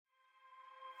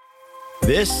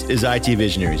This is IT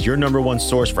Visionaries, your number one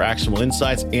source for actionable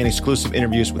insights and exclusive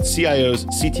interviews with CIOs,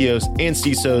 CTOs, and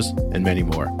CISOs, and many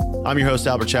more. I'm your host,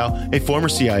 Albert Chow, a former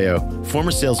CIO, former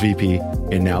sales VP,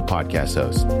 and now podcast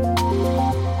host.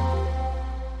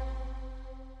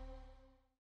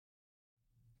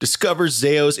 Discover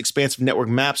Zayo's expansive network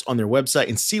maps on their website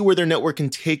and see where their network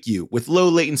can take you. With low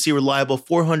latency, reliable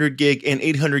 400 gig and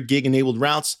 800 gig enabled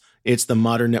routes, it's the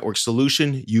modern network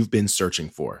solution you've been searching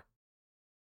for.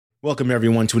 Welcome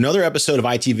everyone to another episode of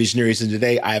IT Visionaries, and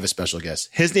today I have a special guest.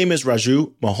 His name is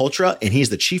Raju Malhotra, and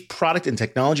he's the Chief Product and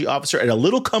Technology Officer at a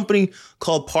little company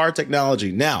called PAR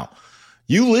Technology. Now,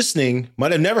 you listening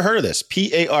might have never heard of this,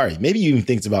 PAR. Maybe you even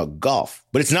think it's about golf,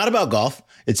 but it's not about golf.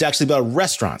 It's actually about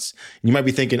restaurants. And you might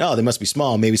be thinking, oh, they must be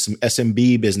small, maybe some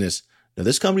SMB business. No,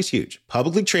 this company's huge,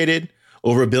 publicly traded,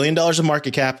 over $1 billion of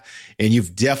market cap, and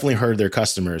you've definitely heard of their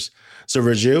customers. So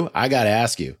Raju, I got to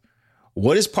ask you,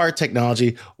 what is PAR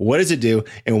Technology? What does it do?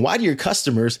 And why do your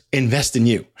customers invest in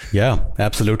you? Yeah,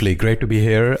 absolutely. Great to be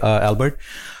here, Albert.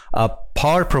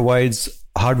 PAR provides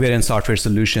hardware and software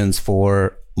solutions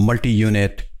for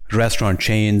multi-unit restaurant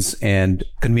chains and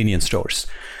convenience stores.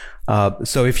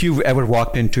 So if you've ever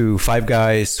walked into Five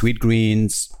Guys, Sweet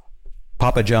Greens,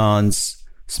 Papa John's,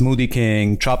 Smoothie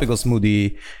King, Tropical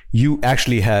Smoothie, you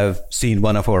actually have seen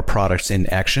one of our products in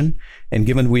action. And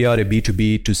given we are a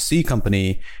B2B to C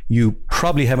company, you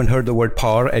probably haven't heard the word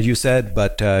PAR, as you said,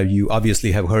 but you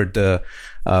obviously have heard the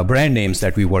brand names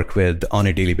that we work with on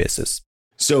a daily basis.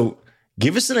 So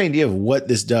give us an idea of what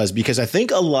this does, because I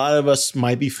think a lot of us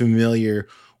might be familiar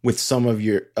with some of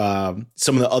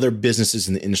the other businesses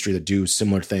in the industry that do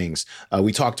similar things.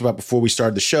 We talked about before we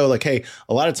started the show, like, hey,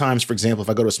 a lot of times, for example, if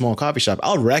I go to a small coffee shop,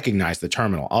 I'll recognize the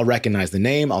terminal. I'll recognize the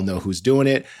name. I'll know who's doing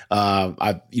it.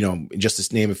 Just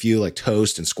to name a few, like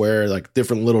Toast and Square, like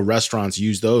different little restaurants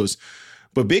use those.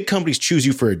 But big companies choose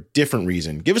you for a different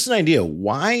reason. Give us an idea.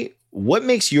 What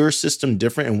makes your system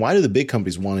different, and why do the big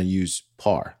companies want to use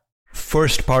PAR?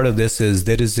 First part of this is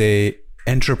there is a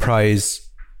enterprise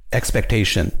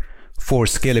expectation for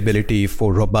scalability,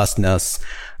 for robustness.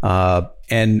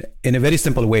 And in a very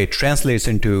simple way, it translates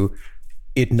into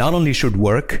it not only should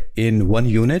work in one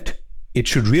unit, it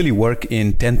should really work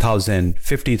in 10,000,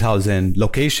 50,000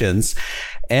 locations.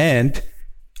 And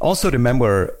also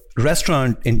remember,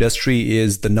 restaurant industry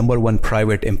is the number one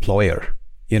private employer.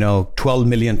 12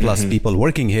 million plus people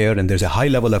working here, and there's a high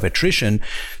level of attrition.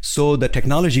 So the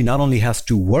technology not only has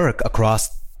to work across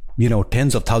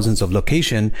tens of thousands of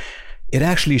locations, it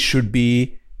actually should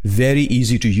be very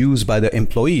easy to use by the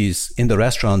employees in the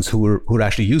restaurants who are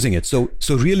actually using it. So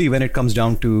really, when it comes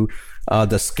down to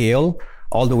the scale,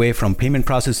 all the way from payment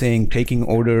processing, taking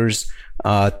orders,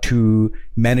 to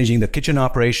managing the kitchen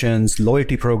operations,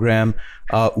 loyalty program,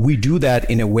 we do that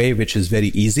in a way which is very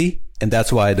easy. And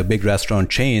that's why the big restaurant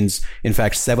chains, in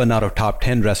fact, 7 out of top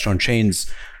 10 restaurant chains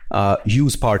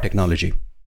use PAR technology.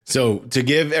 So to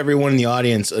give everyone in the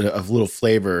audience a little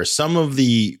flavor,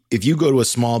 if you go to a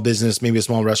small business, maybe a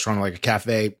small restaurant like a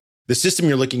cafe, the system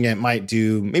you're looking at might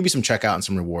do maybe some checkout and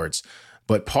some rewards,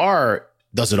 but PAR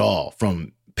does it all,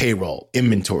 from payroll,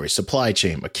 inventory, supply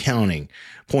chain, accounting,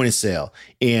 point of sale.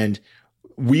 And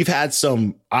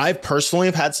I personally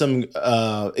have had some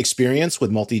experience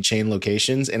with multi-chain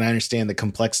locations, and I understand the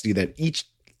complexity that each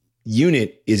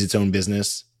unit is its own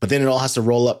business, but then it all has to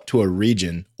roll up to a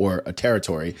region or a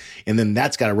territory. And then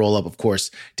that's got to roll up, of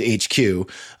course, to HQ.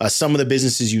 Some of the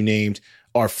businesses you named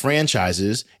are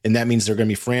franchises, and that means they're going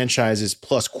to be franchises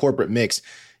plus corporate mix.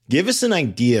 Give us an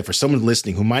idea for someone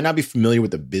listening who might not be familiar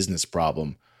with the business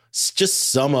problem,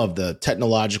 just some of the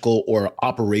technological or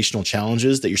operational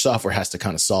challenges that your software has to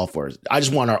kind of solve for. I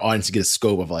just want our audience to get a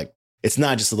scope of, like, it's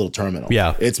not just a little terminal.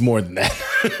 Yeah. It's more than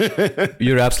that.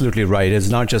 You're absolutely right. It's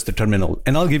not just a terminal.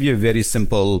 And I'll give you a very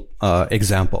simple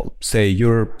example. Say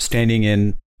you're standing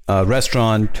in a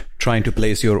restaurant trying to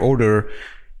place your order,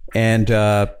 and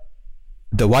the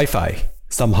Wi-Fi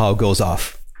somehow goes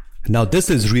off. Now, this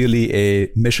is really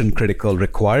a mission critical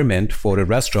requirement for a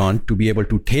restaurant to be able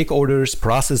to take orders,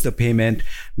 process the payment,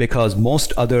 because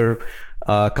most other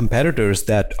competitors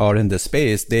that are in the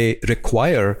space, they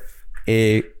require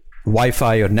a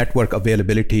Wi-Fi or network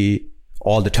availability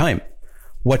all the time.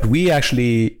 What we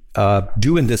actually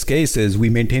do in this case is we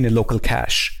maintain a local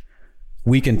cache.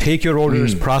 We can take your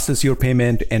orders, process your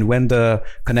payment, and when the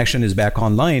connection is back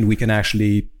online, we can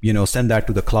actually, send that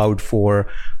to the cloud for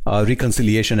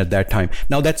reconciliation at that time.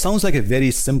 Now, that sounds like a very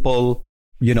simple,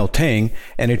 thing,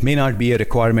 and it may not be a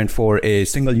requirement for a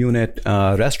single unit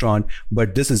restaurant,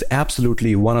 but this is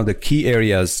absolutely one of the key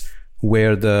areas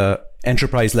where the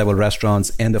enterprise level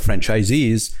restaurants and the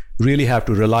franchisees really have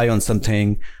to rely on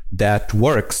something that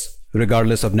works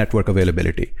regardless of network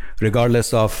availability,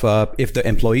 regardless of if the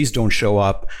employees don't show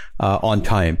up on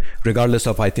time, regardless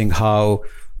of, I think, how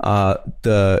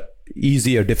the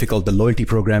easy or difficult the loyalty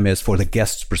program is for the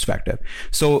guest's perspective.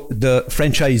 So the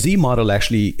franchisee model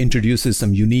actually introduces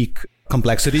some unique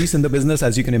complexities in the business,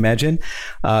 as you can imagine.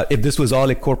 If this was all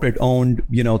a corporate owned,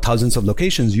 thousands of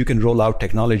locations, you can roll out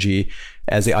technology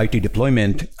as a IT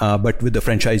deployment. But with the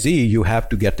franchisee, you have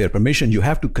to get their permission. You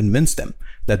have to convince them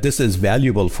that this is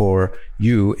valuable for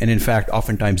you. And in fact,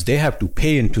 oftentimes they have to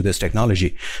pay into this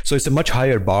technology. So it's a much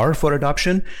higher bar for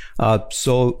adoption.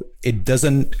 So it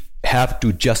doesn't have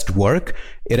to just work.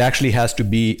 It actually has to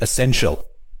be essential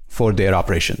for their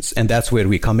operations. And that's where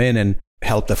we come in and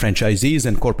help the franchisees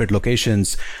and corporate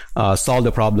locations solve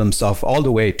the problems of all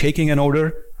the way taking an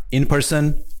order in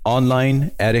person,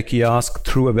 online, at a kiosk,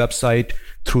 through a website,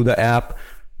 through the app,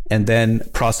 and then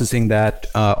processing that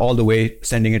all the way,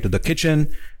 sending it to the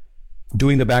kitchen,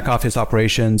 doing the back office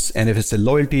operations. And if it's a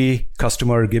loyalty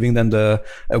customer, giving them the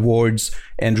awards,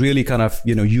 and really kind of,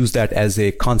 use that as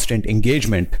a constant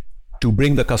engagement to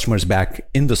bring the customers back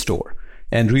in the store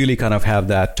and really kind of have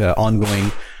that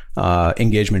ongoing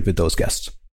engagement with those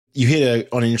guests. You hit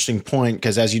on an interesting point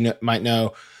because, as you might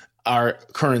know, our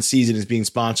current season is being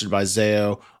sponsored by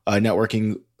Zayo, a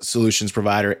networking solutions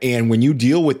provider. And when you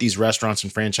deal with these restaurants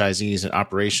and franchisees and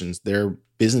operations, their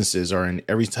businesses are in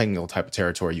every single type of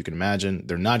territory you can imagine.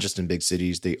 They're not just in big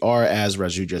cities. They are, as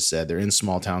Raju just said, they're in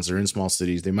small towns, they're in small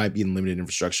cities. They might be in limited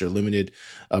infrastructure, limited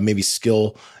maybe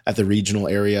skill at the regional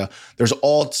area. There's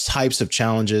all types of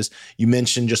challenges. You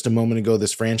mentioned just a moment ago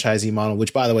this franchisee model,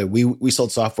 which, by the way, we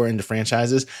sold software into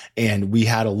franchises, and we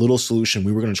had a little solution.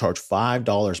 We were going to charge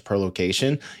 $5 per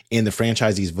location, and the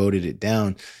franchisees voted it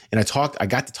down. And I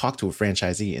got to talk to a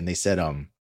franchisee, and they said,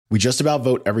 we just about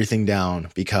vote everything down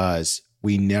because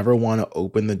we never want to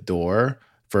open the door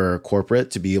for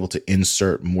corporate to be able to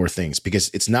insert more things,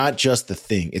 because it's not just the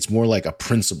thing. It's more like a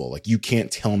principle. Like, you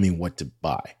can't tell me what to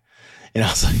buy. And I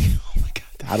was like, oh my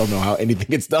God, I don't know how anything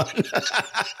gets done.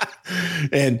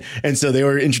 and so they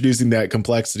were introducing that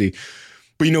complexity.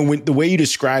 But, the way you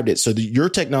described it, so your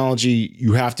technology,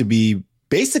 you have to be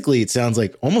basically, it sounds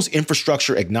like almost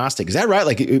infrastructure agnostic. Is that right?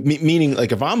 Like, meaning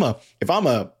like if I'm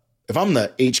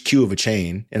the HQ of a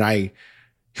chain and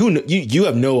you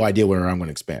have no idea where I'm going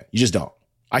to expand. You just don't.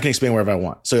 I can expand wherever I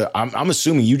want. So I'm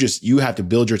assuming you have to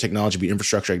build your technology, be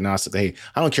infrastructure agnostic. Hey,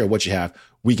 I don't care what you have.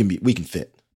 We can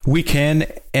fit. We can.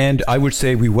 And I would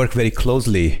say we work very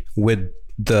closely with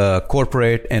the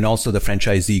corporate and also the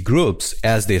franchisee groups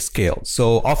as they scale.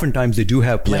 So oftentimes they do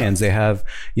have plans. Yeah. They have,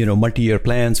 multi-year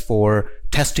plans for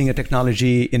testing a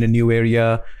technology in a new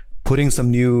area, putting some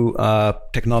new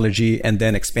technology, and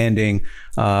then expanding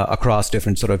across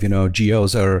different sort of,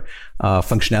 geos or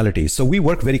functionalities. So we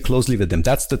work very closely with them.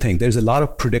 That's the thing. There's a lot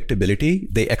of predictability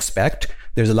they expect.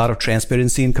 There's a lot of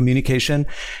transparency in communication.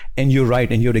 And you're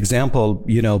right. In your example,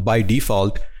 by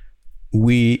default,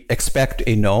 we expect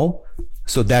a no.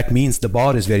 So that means the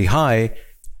bar is very high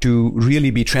to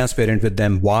really be transparent with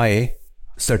them why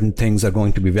certain things are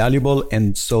going to be valuable.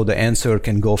 And so the answer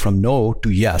can go from no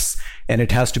to yes. And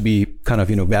it has to be kind of,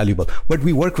 valuable. But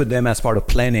we work with them as part of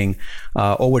planning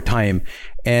over time.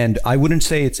 And I wouldn't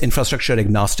say it's infrastructure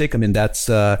agnostic. I mean, that's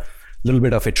a little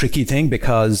bit of a tricky thing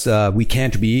because we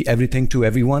can't be everything to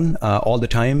everyone all the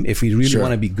time. If we really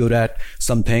want to be good at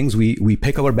some things, we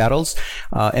pick our battles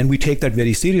and we take that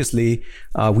very seriously.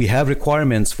 We have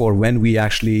requirements for when we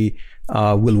actually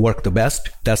will work the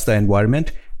best. That's the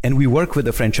environment. And we work with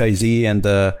the franchisee and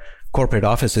the corporate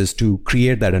offices to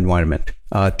create that environment,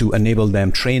 to enable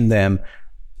them, train them,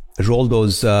 roll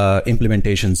those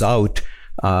implementations out,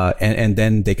 and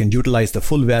then they can utilize the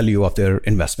full value of their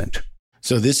investment.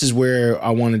 So this is where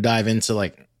I want to dive into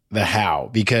like the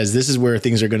how, because this is where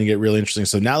things are going to get really interesting.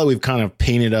 So now that we've kind of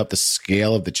painted up the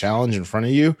scale of the challenge in front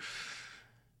of you,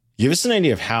 give us an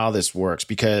idea of how this works,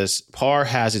 because PAR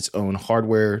has its own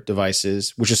hardware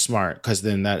devices, which is smart because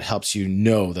then that helps you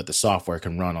know that the software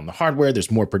can run on the hardware. There's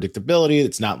more predictability.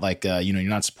 It's not like, you're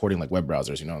not supporting like web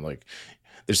browsers, like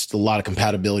there's a lot of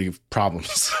compatibility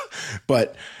problems,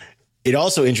 but it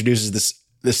also introduces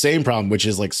the same problem, which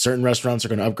is like certain restaurants are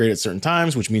going to upgrade at certain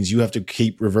times, which means you have to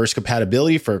keep reverse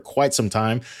compatibility for quite some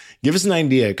time. Give us an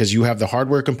idea, because you have the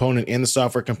hardware component and the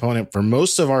software component. For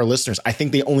most of our listeners, I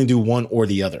think they only do one or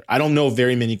the other. I don't know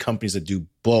very many companies that do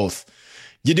both.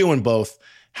 You're doing both.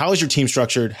 How is your team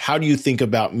structured? How do you think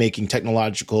about making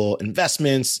technological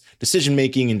investments,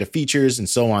 decision-making into features and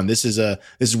so on? This is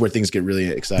where things get really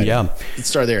exciting. Yeah. Let's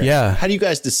start there. Yeah. How do you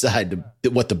guys decide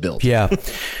what to build? Yeah.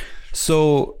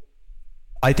 So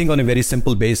I think on a very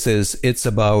simple basis, it's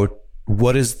about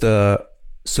what is the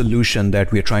solution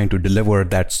that we're trying to deliver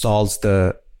that solves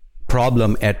the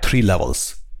problem at 3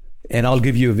 levels. And I'll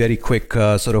give you a very quick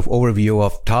sort of overview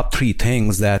of top 3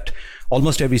 things that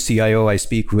almost every CIO I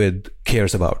speak with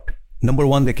cares about. Number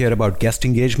 1, they care about guest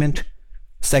engagement.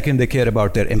 Second, they care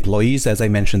about their employees. As I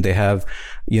mentioned, they have,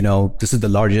 this is the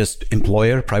largest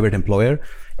employer, private employer.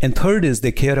 And third is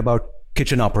they care about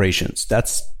kitchen operations.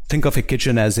 Think of a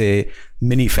kitchen as a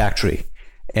mini factory.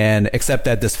 And except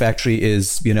that this factory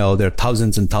is, there are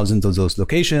thousands and thousands of those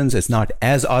locations. It's not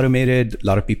as automated, a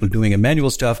lot of people doing manual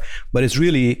stuff, but it's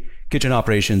really kitchen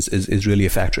operations is really a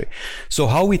factory. So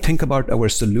how we think about our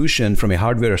solution from a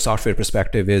hardware or software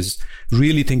perspective is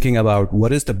really thinking about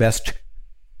what is the best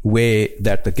way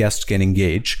that the guests can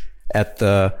engage at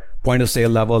the point of sale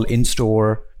level, in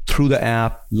store, through the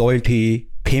app, loyalty,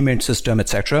 payment system,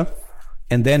 etc.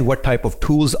 And then what type of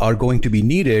tools are going to be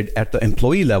needed at the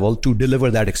employee level to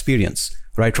deliver that experience,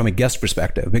 right? From a guest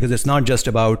perspective, because it's not just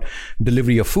about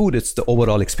delivery of food, it's the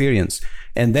overall experience.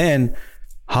 And then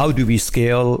how do we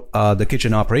scale the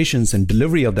kitchen operations and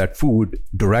delivery of that food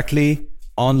directly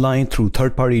online through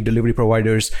third-party delivery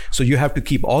providers? So you have to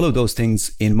keep all of those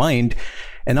things in mind.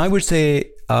 And I would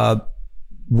say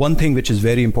one thing which is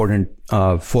very important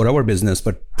for our business,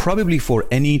 but probably for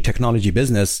any technology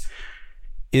business,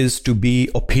 is to be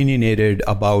opinionated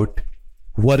about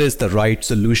what is the right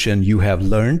solution you have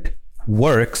learned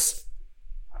works,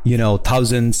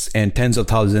 thousands and tens of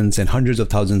thousands and hundreds of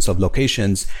thousands of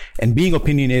locations. And being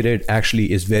opinionated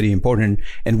actually is very important.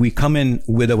 And we come in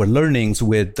with our learnings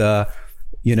with,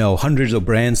 hundreds of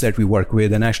brands that we work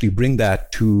with and actually bring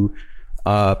that to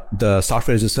the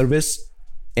software as a service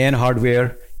and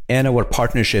hardware and our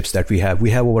partnerships that we have. We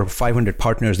have over 500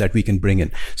 partners that we can bring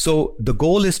in. So the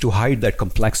goal is to hide that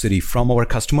complexity from our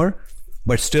customer,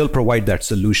 but still provide that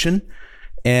solution.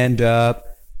 And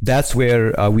that's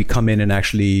where we come in and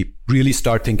actually really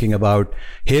start thinking about,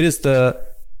 here is the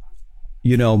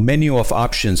menu of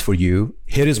options for you.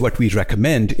 Here is what we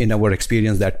recommend in our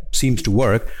experience that seems to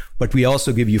work, but we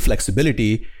also give you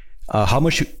flexibility. How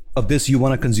much of this you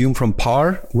want to consume from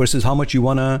PAR versus how much you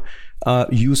want to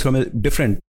use from a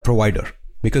different provider.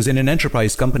 Because in an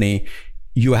enterprise company,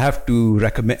 you have to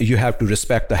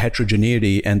respect the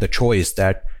heterogeneity and the choice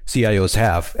that CIOs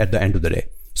have at the end of the day.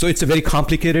 So it's a very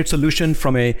complicated solution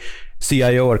from a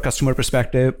CIO or customer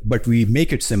perspective, but we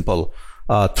make it simple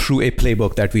through a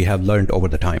playbook that we have learned over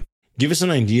the time. Give us an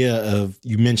idea of,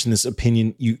 you mentioned this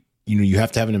opinion, you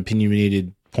have to have an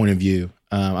opinionated point of view.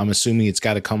 I'm assuming it's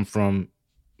got to come from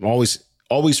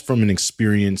always from an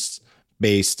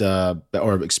experience-based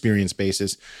or experience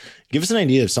basis. Give us an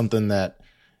idea of something that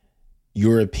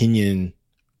your opinion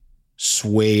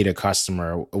swayed a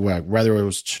customer, whether it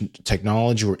was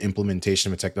technology or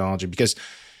implementation of a technology. Because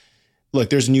look,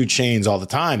 there's new chains all the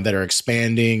time that are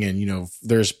expanding, and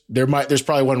there's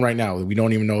probably one right now that we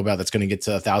don't even know about that's going to get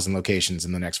to 1,000 locations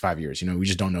in the next 5 years. We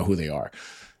just don't know who they are.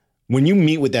 When you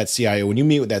meet with that CIO, when you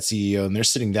meet with that CEO, and they're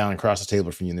sitting down across the table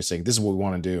from you and they're saying, this is what we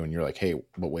want to do. And you're like, hey,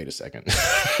 but wait a second.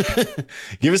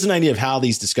 Give us an idea of how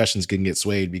these discussions can get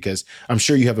swayed, because I'm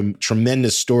sure you have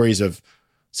tremendous stories of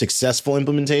successful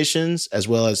implementations, as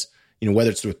well as, whether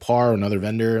it's with PAR or another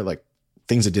vendor, like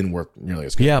things that didn't work nearly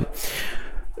as good. Yeah.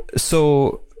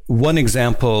 So one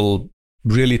example,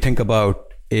 really think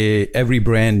about every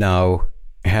brand now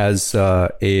has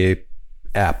a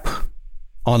app,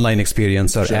 online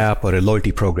experience or app or a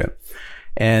loyalty program.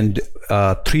 And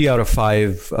 3 out of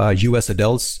 5 US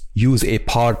adults use a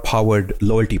PAR-powered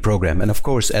loyalty program. And of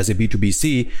course, as a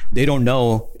B2B2C, they don't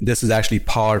know this is actually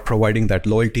PAR providing that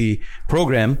loyalty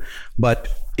program, but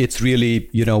it's really,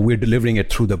 we're delivering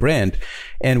it through the brand.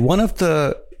 And one of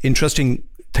the interesting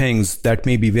things that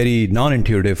may be very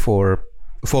non-intuitive for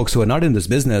folks who are not in this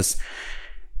business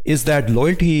is that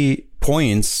loyalty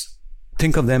points,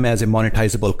 think of them as a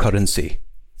monetizable currency.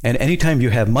 And anytime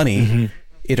you have money,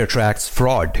 it attracts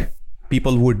fraud.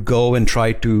 People would go and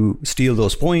try to steal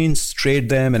those points, trade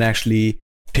them, and actually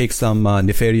take some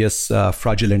nefarious,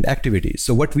 fraudulent activities.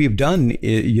 So what we've done,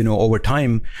 over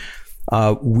time,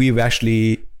 we've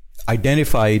actually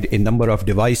identified a number of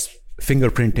device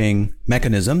fingerprinting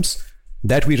mechanisms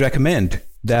that we recommend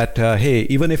that, hey,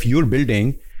 even if you're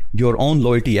building your own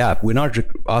loyalty app, we're not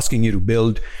asking you to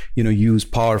build, use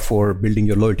PAR for building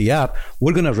your loyalty app.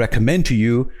 We're going to recommend to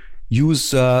you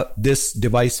use this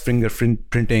device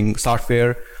fingerprinting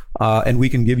software, and we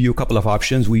can give you a couple of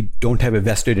options. We don't have a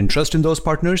vested interest in those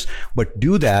partners, but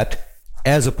do that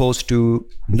as opposed to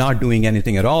not doing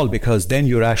anything at all, because then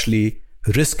you're actually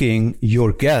risking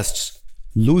your guests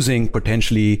losing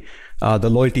potentially the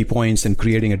loyalty points and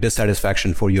creating a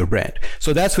dissatisfaction for your brand.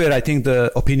 So that's where I think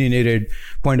the opinionated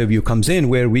point of view comes in,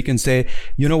 where we can say,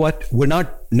 you know what, we're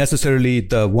not necessarily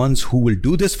the ones who will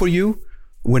do this for you.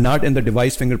 We're not in the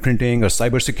device fingerprinting or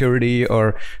cybersecurity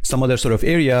or some other sort of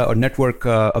area or network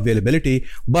availability,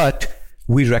 but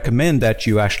we recommend that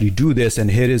you actually do this.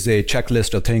 And here is a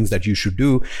checklist of things that you should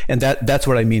do. And that's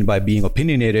what I mean by being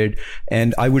opinionated.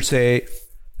 And I would say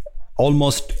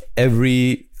almost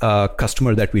every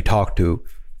customer that we talk to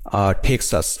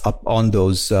takes us up on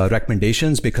those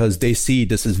recommendations because they see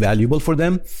this is valuable for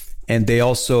them. And they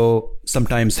also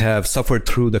sometimes have suffered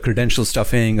through the credential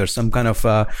stuffing or some kind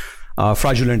of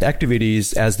fraudulent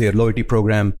activities as their loyalty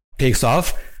program takes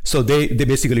off. So they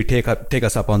basically take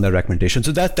us up on their recommendation.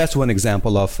 So that's one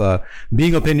example of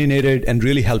being opinionated and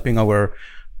really helping our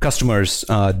customers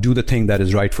do the thing that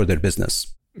is right for their business.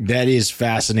 That is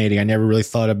fascinating. I never really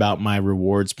thought about my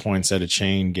rewards points at a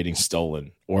chain getting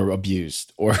stolen or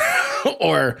abused or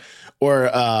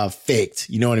faked.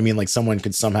 You know what I mean? Like someone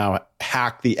could somehow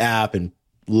hack the app and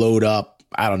load up,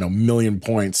 I don't know, 1 million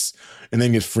points and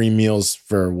then get free meals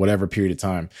for whatever period of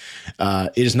time.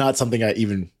 It is not something I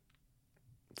even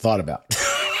thought about.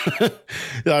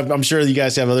 I'm sure you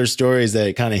guys have other stories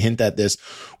that kind of hint at this.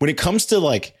 When it comes to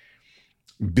like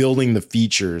building the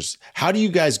features, how do you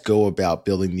guys go about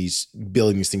building these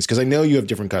things? Because I know you have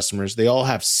different customers. They all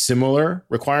have similar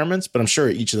requirements, but I'm sure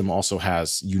each of them also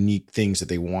has unique things that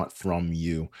they want from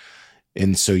you.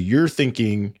 And so you're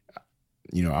thinking,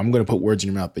 you know, I'm going to put words in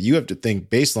your mouth, but you have to think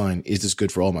baseline, is this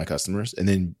good for all my customers?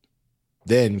 And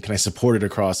then can I support it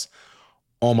across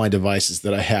all my devices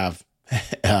that I have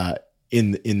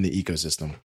in the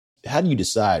ecosystem? How do you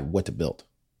decide what to build?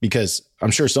 Because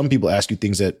I'm sure some people ask you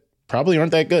things that probably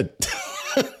aren't that good.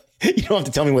 You don't have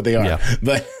to tell me what they are,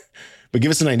 but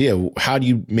give us an idea. How do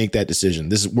you make that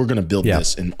decision? We're going to build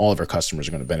this and all of our customers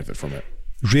are going to benefit from it.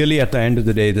 Really, at the end of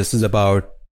the day, this is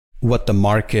about what the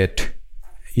market,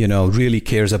 you know, really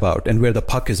cares about and where the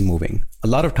puck is moving. A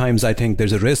lot of times I think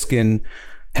there's a risk in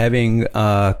having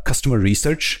customer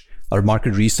research or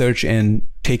market research and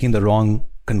taking the wrong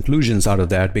conclusions out of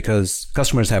that, because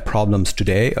customers have problems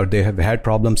today or they have had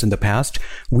problems in the past.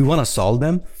 We want to solve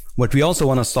them, but we also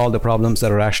want to solve the problems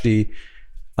that are actually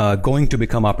going to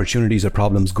become opportunities or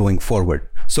problems going forward.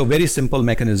 So very simple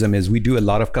mechanism is we do a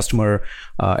lot of customer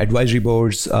advisory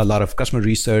boards, a lot of customer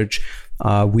research.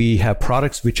 We have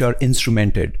products which are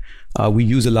instrumented. We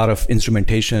use a lot of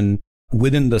instrumentation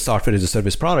within the software as a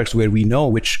service products where we know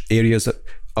which areas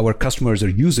our customers or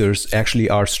users actually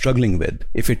are struggling with.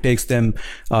 If it takes them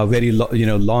a very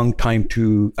long time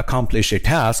to accomplish a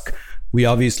task, we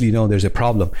obviously know there's a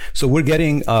problem. So we're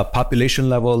getting population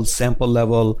level, sample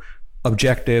level,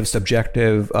 objective,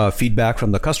 subjective feedback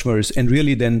from the customers. And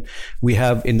really then we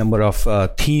have a number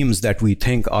of themes that we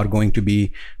think are going to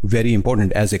be very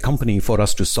important as a company for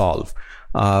us to solve.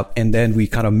 And then we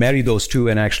kind of marry those two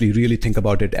and actually really think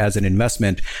about it as an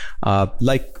investment.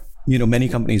 Many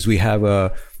companies, we have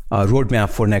a roadmap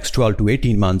for next 12 to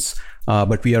 18 months.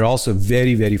 But we are also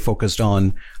very, very focused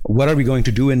on what are we going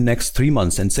to do in next 3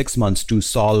 months and 6 months to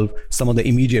solve some of the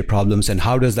immediate problems, and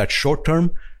how does that short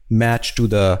term match to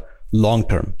the long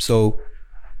term. So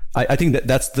I think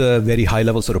that's the very high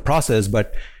level sort of process.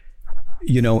 But,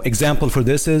 example for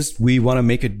this is we want to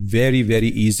make it very, very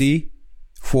easy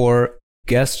for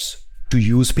guests to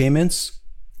use payments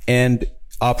and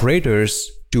operators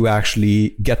to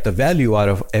actually get the value out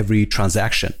of every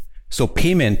transaction. So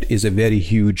payment is a very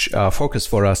huge focus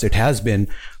for us. It has been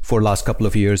for the last couple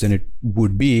of years, and it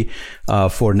would be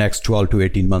for next 12 to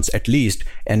 18 months at least.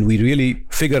 And we really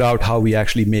figure out how we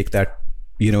actually make that,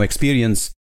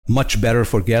 experience much better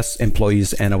for guests,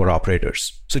 employees, and our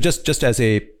operators. So just as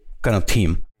a kind of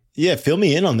theme. Yeah, fill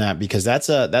me in on that, because that's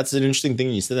an interesting thing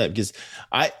you said that, because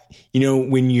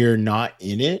when you're not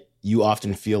in it, you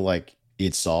often feel like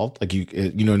it's solved. Like you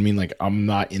know what I mean? Like I'm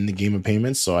not in the game of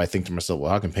payments. So I think to myself,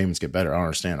 well, how can payments get better? I don't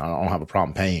understand. I don't have a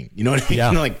problem paying. You know what I mean?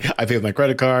 Yeah. Like I pay with my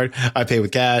credit card. I pay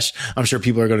with cash. I'm sure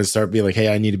people are going to start being like,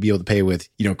 hey, I need to be able to pay with,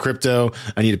 crypto.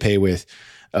 I need to pay with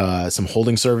some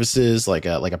holding services like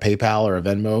a PayPal or a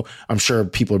Venmo. I'm sure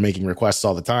people are making requests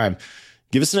all the time.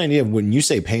 Give us an idea of when you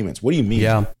say payments, what do you mean?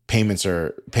 Yeah. Payments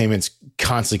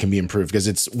constantly can be improved, because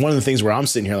it's one of the things where I'm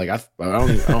sitting here like I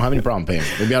don't have any problem paying.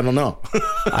 Maybe I don't know.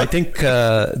 I think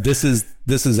this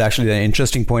is actually an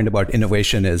interesting point about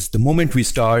innovation. Is the moment we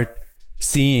start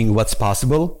seeing what's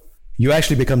possible, you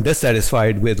actually become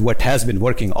dissatisfied with what has been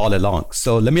working all along.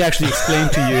 So let me actually explain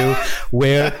to you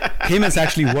where payments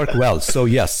actually work well. So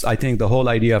yes, I think the whole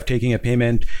idea of taking a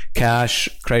payment, cash,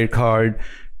 credit card,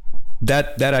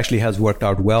 that actually has worked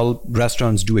out well.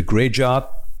 Restaurants do a great job.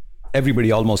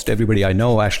 Almost everybody I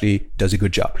know actually does a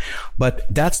good job. But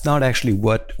that's not actually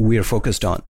what we're focused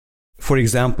on. For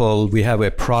example, we have a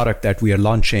product that we are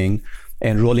launching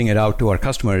and rolling it out to our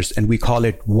customers, and we call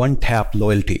it One Tap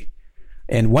Loyalty.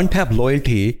 And One Tap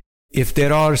Loyalty, if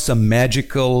there are some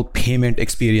magical payment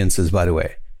experiences, by the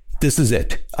way, this is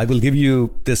it. I will give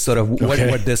you this sort of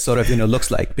what this sort of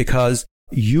looks like, because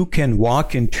you can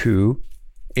walk into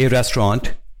a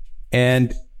restaurant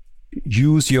and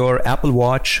use your Apple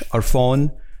Watch or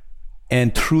phone,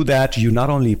 and through that you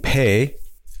not only pay,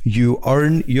 you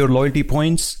earn your loyalty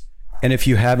points, and if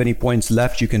you have any points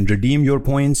left, you can redeem your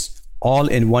points all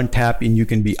in one tap and you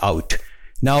can be out.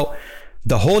 Now,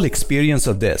 the whole experience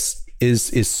of this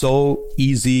is so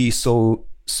easy, so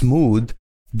smooth,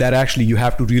 that actually you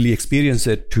have to really experience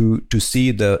it to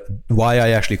see why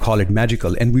I actually call it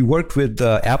magical. And we worked with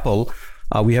Apple.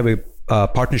 We have a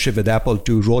partnership with Apple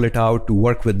to roll it out, to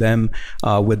work with them,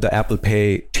 with the Apple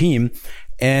Pay team.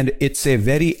 And it's a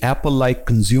very Apple-like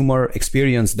consumer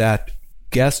experience that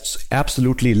guests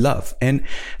absolutely love. And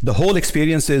the whole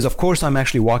experience is, of course, I'm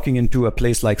actually walking into a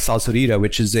place like Salsarita,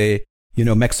 which is a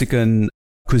Mexican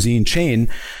cuisine chain.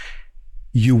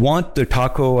 You want the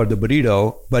taco or the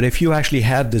burrito, but if you actually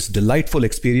had this delightful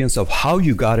experience of how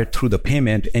you got it through the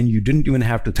payment, and you didn't even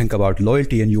have to think about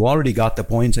loyalty, and you already got the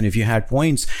points, and if you had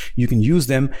points, you can use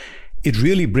them, it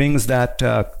really brings that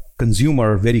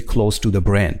consumer very close to the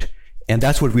brand. And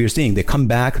that's what we're seeing. They come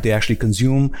back, they actually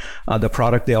consume the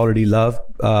product they already love,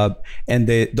 and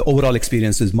the overall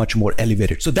experience is much more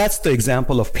elevated. So that's the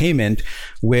example of payment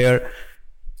where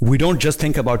we don't just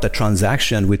think about the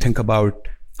transaction, we think about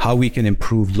how we can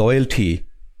improve loyalty,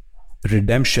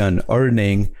 redemption,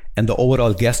 earning, and the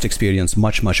overall guest experience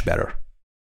much, much better.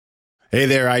 Hey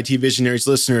there, IT Visionaries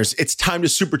listeners. It's time to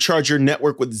supercharge your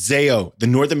network with Zayo, the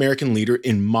North American leader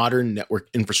in modern network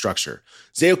infrastructure.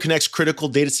 Zayo connects critical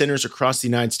data centers across the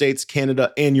United States,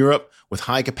 Canada, and Europe with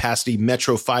high-capacity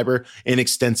metro fiber and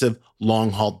extensive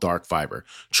long-haul dark fiber.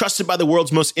 Trusted by the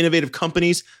world's most innovative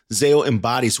companies, Zayo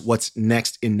embodies what's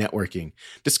next in networking.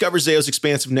 Discover Zayo's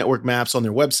expansive network maps on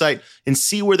their website and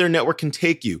see where their network can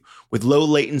take you. With low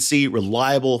latency,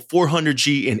 reliable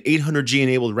 400G and 800G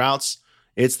enabled routes,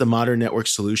 it's the modern network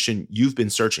solution you've been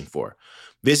searching for.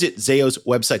 Visit Zayo's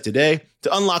website today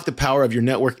to unlock the power of your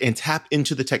network and tap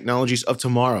into the technologies of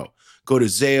tomorrow. Go to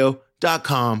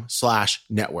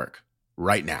zayo.com/network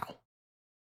right now.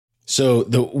 So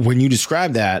when you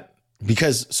describe that,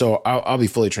 I'll be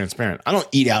fully transparent. I don't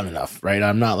eat out enough, right?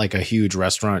 I'm not like a huge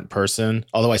restaurant person,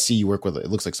 although I see you work with, it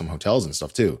looks like some hotels and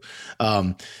stuff too.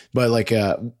 But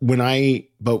the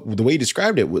way you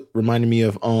described it reminded me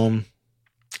of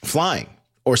flying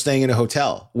or staying in a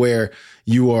hotel where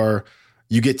you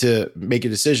get to make a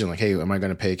decision like, hey, am I going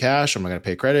to pay cash? Am I going to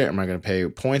pay credit? Am I going to pay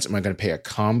points? Am I going to pay a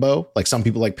combo? Like some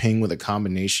people like paying with a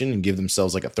combination and give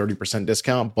themselves like a 30%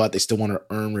 discount, but they still want to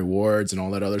earn rewards and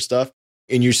all that other stuff.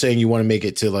 And you're saying you want to make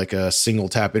it to like a single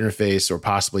tap interface or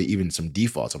possibly even some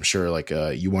defaults. I'm sure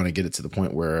you want to get it to the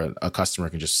point where a customer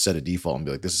can just set a default and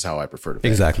be like, this is how I prefer to pay.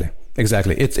 Exactly.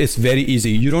 It's very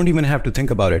easy. You don't even have to think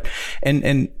about it.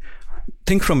 And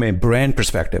think from a brand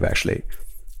perspective, actually.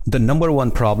 The number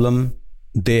one problem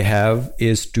they have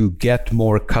is to get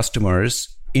more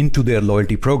customers into their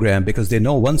loyalty program, because they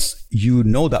know once you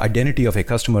know the identity of a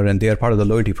customer and they are part of the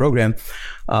loyalty program,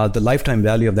 the lifetime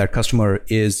value of that customer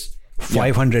is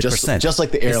 500%. Just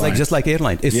like the airline. Just like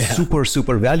airline. It's super,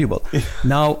 super valuable.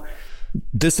 Now,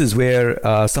 this is where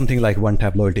something like One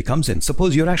Tap Loyalty comes in.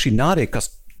 Suppose you're actually not a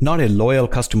loyal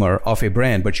customer of a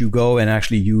brand, but you go and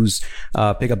actually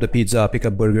pick up the pizza, pick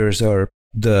up burgers or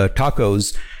the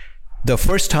tacos. The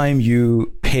first time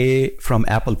you pay from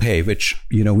Apple Pay, which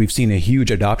we've seen a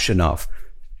huge adoption of,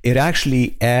 it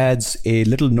actually adds a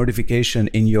little notification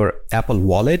in your Apple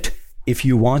Wallet if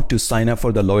you want to sign up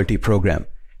for the loyalty program.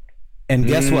 And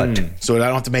guess what? So I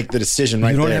don't have to make the decision right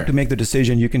there. You don't have to make the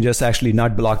decision. You can just actually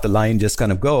not block the line, just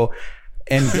kind of go.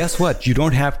 And guess what? You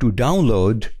don't have to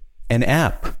download an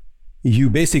app. You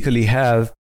basically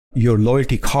have your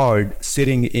loyalty card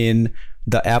sitting in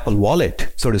the Apple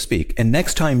Wallet, so to speak. And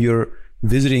next time you're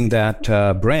visiting that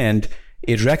brand,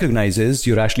 it recognizes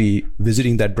you're actually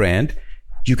visiting that brand.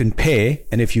 You can pay.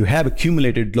 And if you have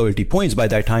accumulated loyalty points by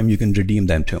that time, you can redeem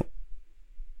them too.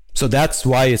 So that's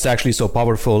why it's actually so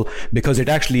powerful, because it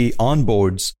actually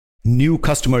onboards new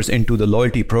customers into the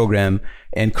loyalty program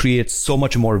and creates so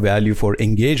much more value for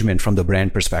engagement from the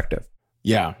brand perspective.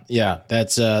 Yeah.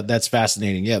 That's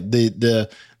fascinating. Yeah. The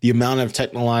amount of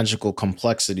technological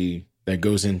complexity that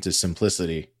goes into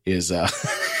simplicity is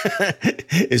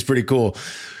is pretty cool.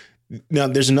 Now,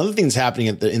 there's another thing that's happening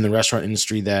in the restaurant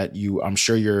industry that I'm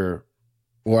sure you're,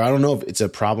 or I don't know if it's a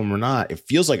problem or not. It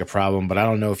feels like a problem, but I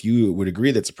don't know if you would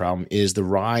agree that's a problem, is the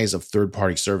rise of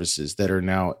third-party services that are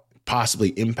now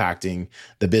possibly impacting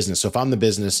the business. So if I'm the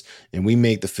business and we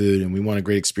make the food and we want a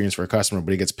great experience for a customer,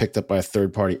 but it gets picked up by a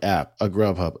third-party app, a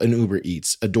Grubhub, an Uber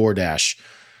Eats, a DoorDash,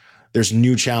 there's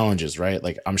new challenges, right?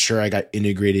 Like I'm sure you got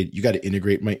to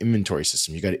integrate my inventory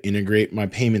system. You got to integrate my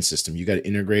payment system. You got to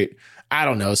integrate, I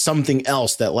don't know, something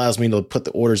else that allows me to put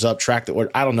the orders up, track the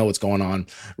order. I don't know what's going on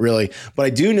really, but I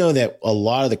do know that a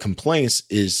lot of the complaints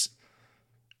is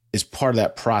part of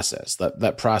that process,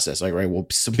 that process. Like, right. Well,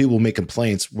 some people make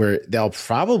complaints where they'll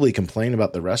probably complain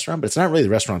about the restaurant, but it's not really the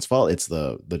restaurant's fault. It's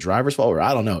the driver's fault, or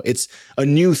I don't know. It's a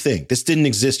new thing. This didn't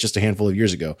exist just a handful of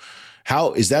years ago.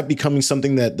 How is that becoming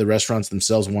something that the restaurants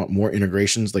themselves want more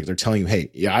integrations? Like they're telling you,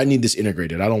 hey, yeah, I need this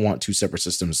integrated. I don't want two separate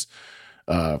systems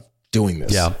doing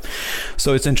this. Yeah.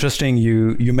 So it's interesting.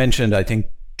 You mentioned, I think,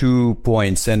 2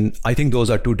 points, and I think those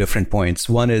are 2 different points.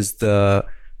 One is the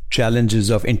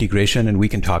challenges of integration, and we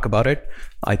can talk about it.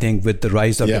 I think with the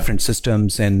rise of different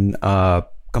systems and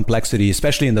complexity,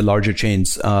 especially in the larger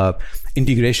chains,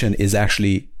 integration is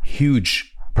actually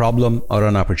huge problem or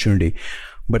an opportunity.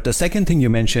 But the second thing you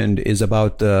mentioned is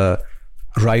about the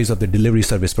rise of the delivery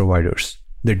service providers,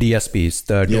 the DSPs,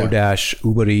 the DoorDash,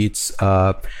 Uber Eats,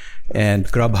 and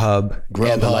Grubhub,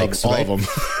 and the likes, all right? of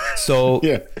them. So,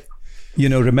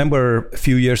 remember a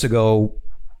few years ago,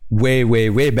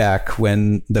 way back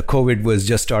when the COVID was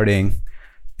just starting,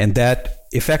 and that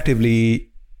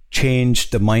effectively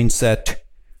changed the mindset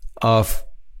of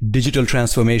digital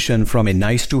transformation from a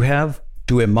nice to have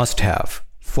to a must have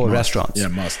for restaurants. Yeah,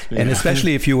 must. Yeah. And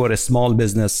especially if you were a small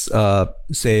business,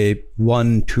 say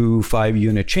 1, 2, 5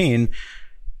 unit chain,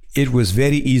 it was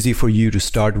very easy for you to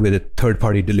start with a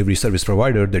third-party delivery service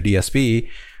provider, the DSP,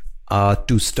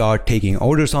 to start taking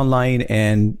orders online,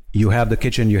 and you have the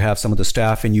kitchen, you have some of the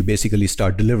staff, and you basically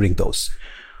start delivering those.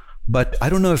 But I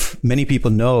don't know if many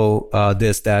people know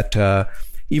that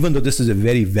even though this is a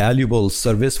very valuable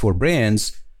service for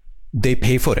brands, they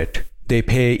pay for it. They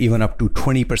pay even up to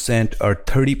 20% or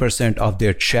 30% of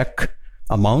their check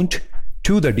amount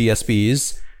to the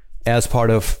DSPs as part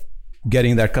of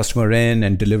getting that customer in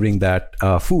and delivering that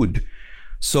food.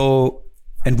 So,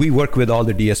 and we work with all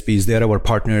the DSPs, they're our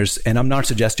partners. And I'm not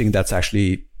suggesting that's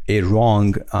actually a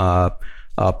wrong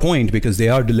point, because they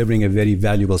are delivering a very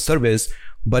valuable service.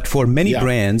 But for many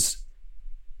brands,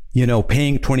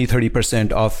 paying 20,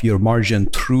 30% of your margin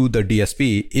through the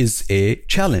DSP is a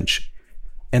challenge.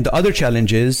 And the other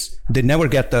challenge is they never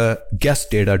get the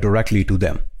guest data directly to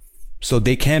them. So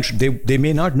they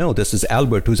may not know this is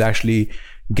Albert who's actually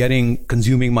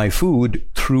consuming my food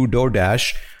through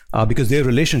DoorDash, because their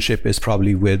relationship is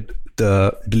probably with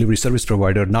the delivery service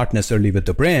provider, not necessarily with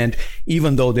the brand,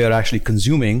 even though they're actually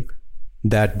consuming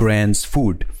that brand's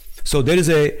food. So there's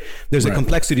a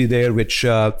complexity there, which,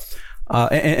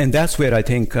 and that's where I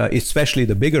think, especially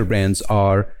the bigger brands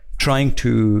are trying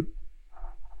to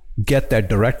get that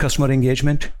direct customer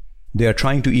engagement. They are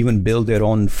trying to even build their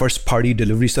own first-party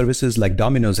delivery services, like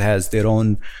Domino's has their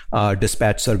own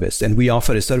dispatch service. And we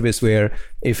offer a service where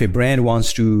if a brand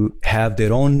wants to have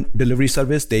their own delivery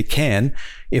service, they can.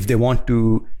 If they want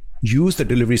to use the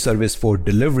delivery service for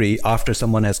delivery after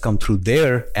someone has come through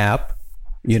their app,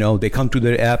 they come to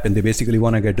their app and they basically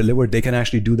want to get delivered, they can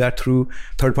actually do that through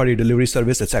third-party delivery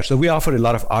service, etc. So we offer a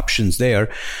lot of options there.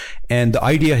 And the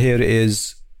idea here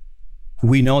is,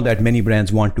 we know that many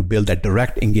brands want to build that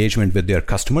direct engagement with their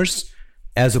customers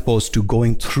as opposed to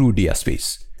going through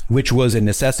DSPs, which was a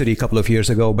necessity a couple of years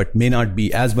ago, but may not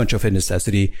be as much of a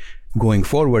necessity going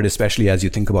forward, especially as you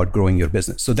think about growing your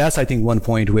business. So that's, I think, one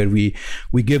point where we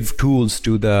give tools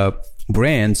to the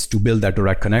brands to build that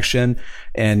direct connection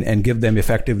and give them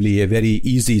effectively a very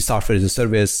easy software as a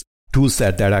service tool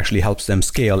set that actually helps them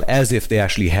scale as if they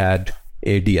actually had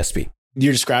a DSP.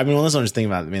 You're describing all this, I'm just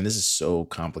thinking about, man, this is so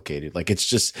complicated. Like, it's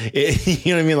just,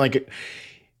 you know what I mean? Like,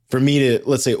 for me to,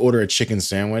 let's say, order a chicken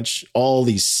sandwich, all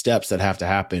these steps that have to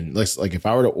happen. Like if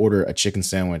I were to order a chicken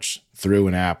sandwich through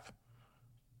an app,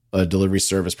 a delivery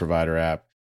service provider app,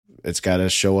 it's got to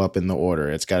show up in the order.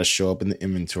 It's got to show up in the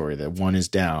inventory that one is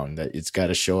down, that it's got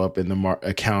to show up in the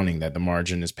accounting that the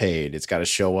margin is paid. It's got to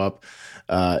show up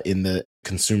in the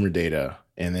consumer data.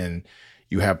 And then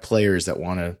you have players that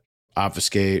want to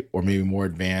obfuscate or maybe more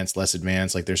advanced, less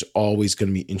advanced. Like, there's always going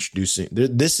to be introducing,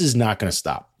 this is not going to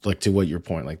stop. Like, to what your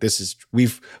point, like,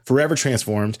 we've forever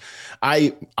transformed.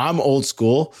 I'm old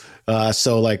school.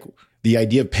 So like the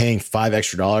idea of paying $5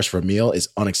 extra for a meal is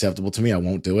unacceptable to me. I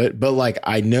won't do it. But like,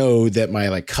 I know that my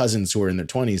like cousins who are in their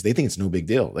 20s, they think it's no big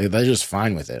deal. They're just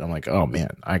fine with it. I'm like, oh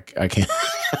man, I can't.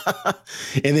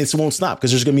 And this won't stop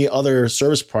because there's going to be other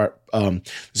there's going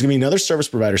to be another service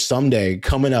provider someday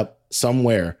coming up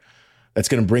somewhere that's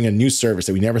going to bring a new service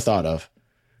that we never thought of.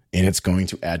 And it's going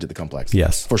to add to the complexity.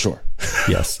 Yes, for sure.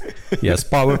 Yes.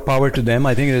 Power to them.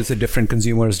 I think it's a different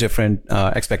consumers, different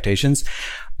expectations.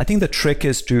 I think the trick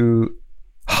is to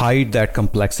hide that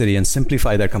complexity and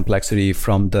simplify that complexity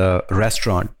from the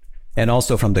restaurant and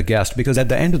also from the guest. Because at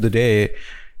the end of the day,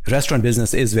 restaurant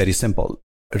business is very simple.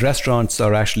 Restaurants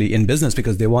are actually in business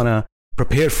because they want to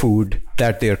prepare food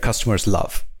that their customers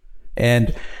love.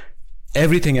 And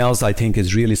everything else, I think,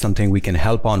 is really something we can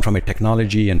help on from a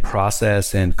technology and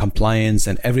process and compliance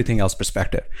and everything else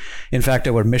perspective. In fact,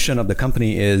 our mission of the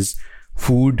company is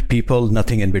food, people,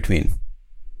 nothing in between.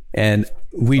 And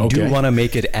we do want to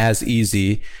make it as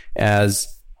easy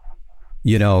as,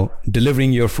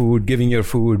 delivering your food, giving your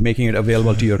food, making it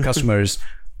available to your customers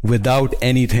without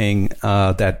anything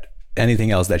else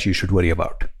that you should worry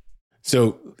about.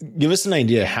 So give us an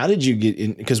idea. How did you get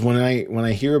in? Because when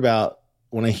I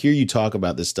hear you talk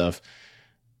about this stuff,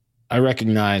 I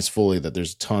recognize fully that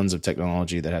there's tons of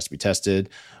technology that has to be tested.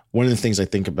 One of the things I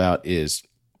think about is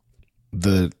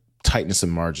the tightness of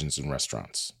margins in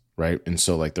restaurants, right? And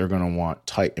so like they're going to want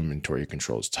tight inventory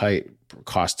controls, tight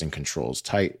costing controls,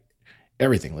 tight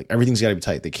everything. Like everything's got to be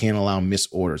tight. They can't allow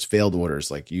misorders, failed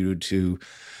orders, like you to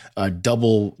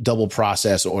double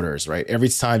process orders, right? Every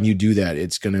time you do that,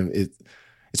 it's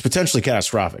potentially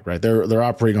catastrophic, right? They're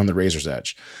operating on the razor's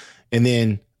edge. And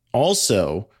then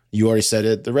also, you already said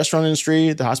it, the restaurant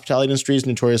industry, the hospitality industry is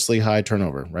notoriously high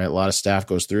turnover, right? A lot of staff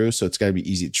goes through, so it's got to be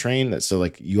easy to train. So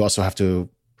like you also have to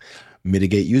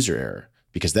mitigate user error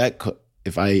because that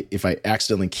if I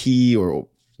accidentally key or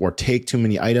take too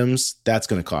many items, that's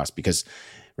going to cost because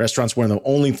restaurants one of the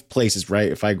only places,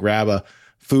 right? If I grab a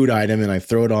food item and I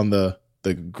throw it on the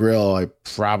grill, I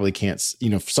probably can't,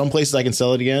 some places I can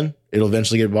sell it again. It'll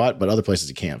eventually get bought, but other places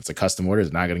you can't. If it's a custom order,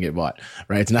 it's not going to get bought,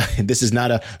 right? This is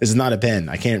not a pen.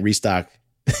 I can't restock.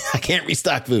 I can't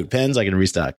restock food. Pens I can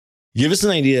restock. Give us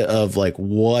an idea of like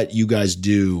what you guys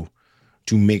do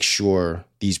to make sure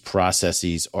these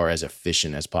processes are as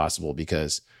efficient as possible,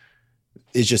 because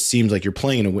it just seems like you're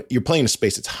playing in a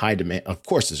space that's high demand. Of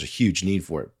course, there's a huge need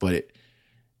for it, but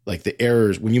like the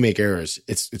errors, when you make errors,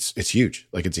 it's huge.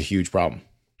 Like it's a huge problem.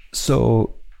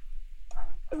 So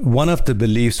one of the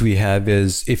beliefs we have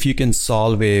is if you can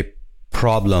solve a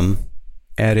problem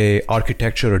at a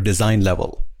architecture or design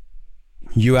level,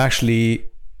 you actually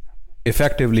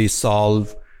effectively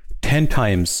solve 10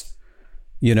 times,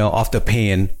 of the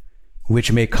pain,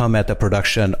 which may come at the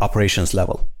production operations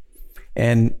level.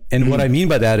 And what I mean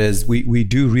by that is we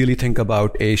do really think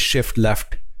about a shift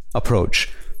left approach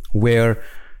where,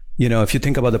 if you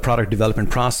think about the product development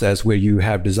process where you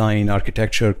have design,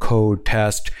 architecture, code,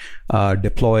 test,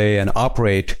 deploy, and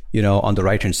operate, on the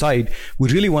right-hand side, we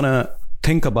really want to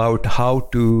think about how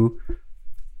to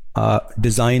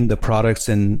design the products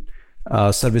and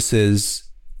services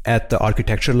at the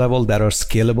architecture level that are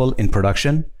scalable in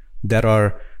production, that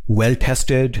are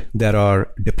well-tested, that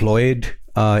are deployed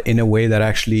in a way that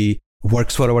actually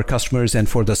works for our customers and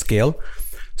for the scale.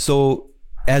 So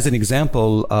as an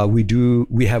example,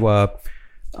 we have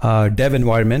a dev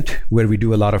environment where we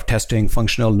do a lot of testing,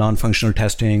 functional, non-functional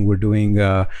testing. We're doing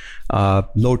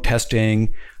load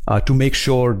testing to make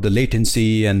sure the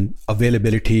latency and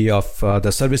availability of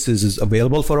the services is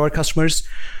available for our customers.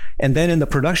 And then in the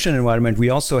production environment,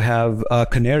 we also have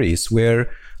canaries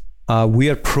where we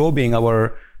are probing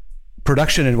our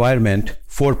production environment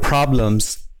for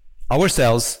problems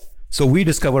ourselves. So we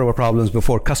discover our problems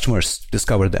before customers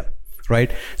discover them.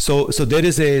 Right. So there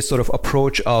is a sort of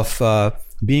approach of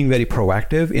being very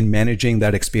proactive in managing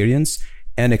that experience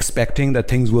and expecting that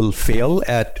things will fail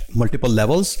at multiple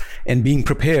levels and being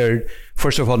prepared,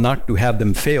 first of all, not to have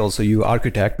them fail. So you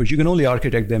architect, but you can only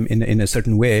architect them in a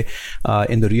certain way.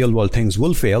 In the real world, things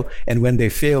will fail. And when they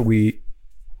fail, we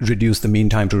reduce the mean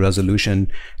time to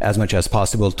resolution as much as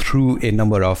possible through a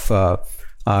number of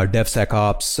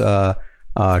DevSecOps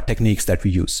techniques that we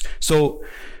use.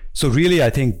 So really, I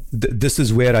think this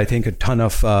is where I think a ton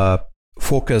of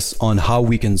focus on how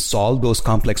we can solve those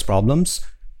complex problems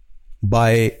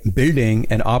by building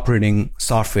and operating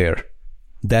software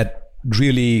that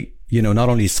really, not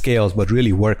only scales, but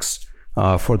really works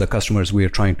for the customers we are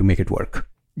trying to make it work.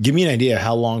 Give me an idea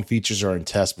how long features are in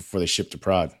test before they ship to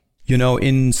prod.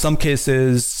 In some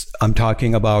cases, I'm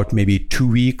talking about maybe 2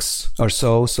 weeks or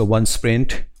so. So one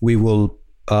sprint, we will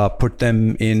put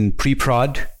them in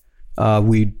pre-prod.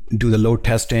 We do the load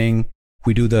testing.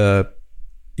 We do the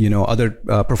other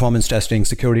performance testing,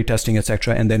 security testing,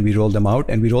 etc. And then we roll them out.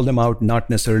 And we roll them out, not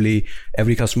necessarily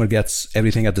every customer gets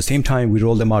everything at the same time. We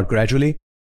roll them out gradually.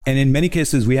 And in many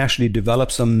cases, we actually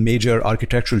develop some major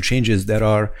architectural changes that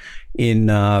are in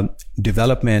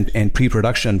development and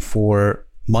pre-production for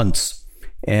months.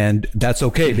 And that's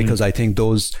okay, because I think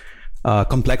those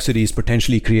complexities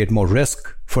potentially create more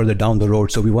risk further down the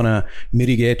road. So we want to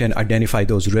mitigate and identify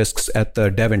those risks at the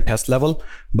dev and test level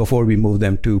before we move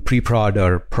them to pre-prod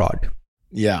or prod.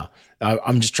 Yeah.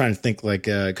 I'm just trying to think, like,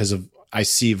 because I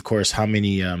see, of course, how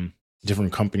many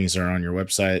different companies are on your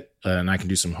website, and I can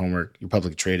do some homework. You're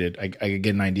publicly traded. I can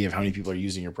get an idea of how many people are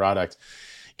using your product.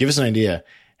 Give us an idea.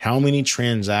 How many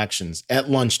transactions at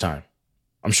lunchtime?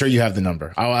 I'm sure you have the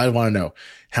number. I want to know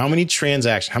how many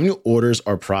transactions, how many orders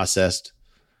are processed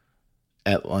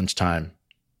at lunchtime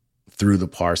through the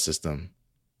PAR system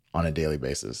on a daily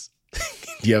basis.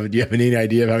 Do you have any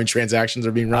idea of how many transactions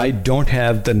are being run? I don't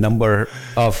have the number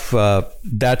of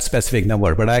that specific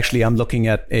number, but actually I'm looking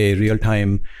at a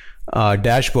real-time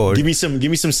dashboard. Give me some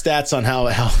stats on how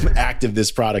active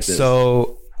this product is.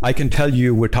 So I can tell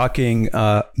you, we're talking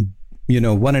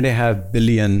 1.5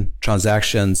 billion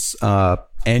transactions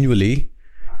annually,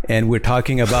 and we're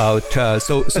talking about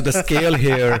so the scale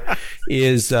here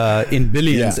is in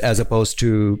billions, as opposed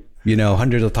to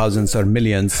hundreds of thousands or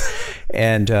millions.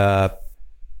 And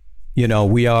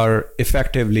we are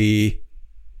effectively,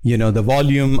 the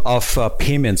volume of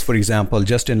payments, for example,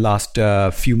 just in last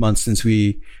few months since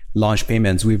we launched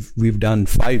payments, we've done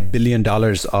 $5 billion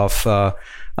of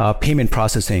payment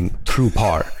processing through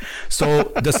PAR. So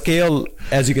the scale,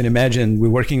 as you can imagine, we're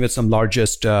working with some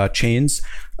largest chains,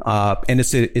 and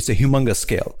it's a humongous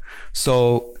scale.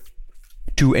 So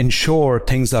to ensure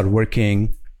things are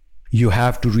working, you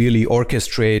have to really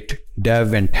orchestrate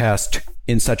dev and test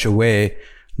in such a way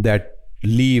that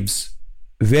leaves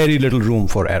very little room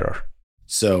for error.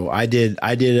 So I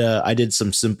did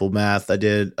some simple math.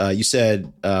 You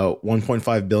said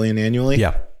 1.5 billion annually.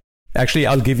 Yeah. Actually,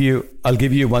 I'll give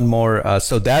you one more.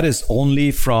 So that is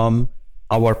only from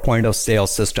our point of sale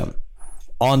system.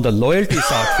 On the loyalty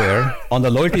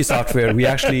software, we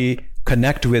actually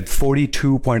connect with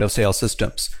 42 point of sale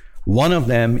systems. One of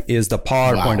them is the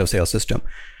PAR point of sale system.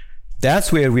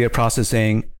 That's where we are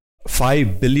processing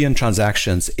 5 billion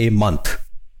transactions a month.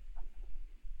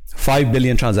 5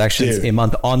 billion transactions a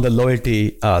month on the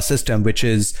loyalty system, which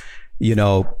is,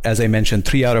 as I mentioned,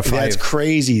 3 out of 5. That's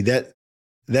crazy.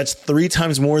 That's 3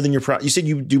 times more than your you said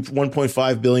you do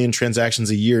 1.5 billion transactions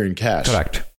a year in cash.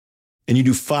 Correct. And you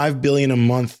do 5 billion a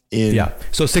month in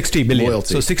So 60 billion.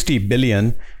 Loyalty. So 60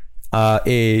 billion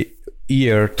a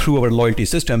year through our loyalty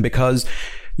system, because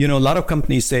a lot of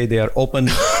companies say they are open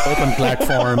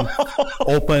platform,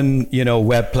 open,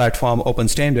 web platform, open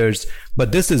standards.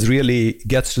 But this is really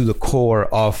gets to the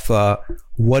core of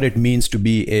what it means to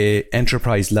be a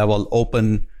enterprise level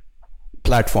open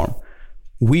platform.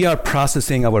 We are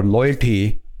processing our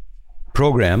loyalty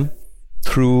program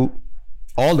through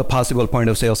all the possible point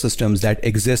of sale systems that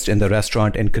exist in the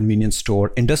restaurant and convenience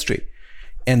store industry.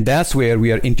 And that's where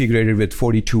we are integrated with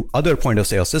 42 other point of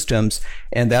sale systems.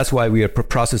 And that's why we are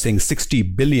processing 60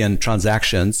 billion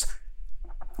transactions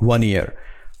 1 year.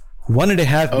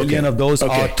 1.5 billion of those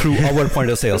are through our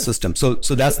point of sale system. So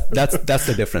that's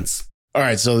the difference. All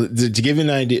right. So to give an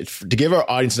idea, to give our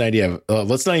audience an idea,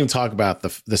 let's not even talk about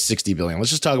the 60 billion.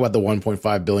 Let's just talk about the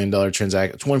 $1.5 billion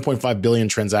transaction, 1.5 billion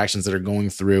transactions that are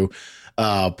going through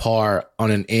PAR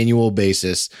on an annual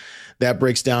basis. That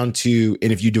breaks down to,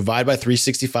 and if you divide by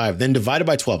 365, then divide it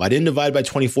by 12. I didn't divide by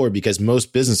 24 because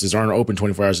most businesses aren't open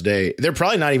 24 hours a day. They're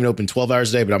probably not even open 12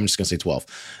 hours a day, but I'm just going to say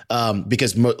 12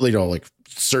 because, like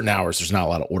certain hours, there's not a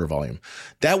lot of order volume.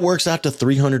 That works out to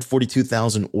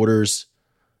 342,000 orders,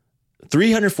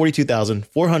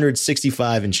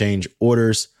 342,465 and change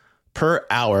orders per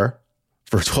hour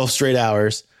for 12 straight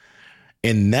hours.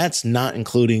 And that's not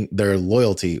including their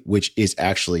loyalty, which is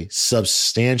actually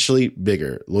substantially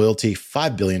bigger. Loyalty,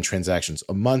 5 billion transactions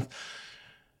a month.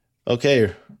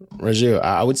 Okay, Raju,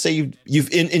 I would say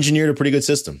you've engineered a pretty good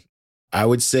system. I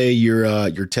would say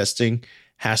your testing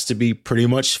has to be pretty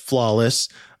much flawless.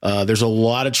 There's a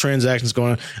lot of transactions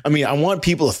going on. I mean, I want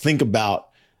people to think about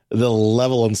the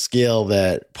level and scale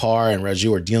that PAR and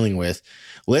Raju are dealing with.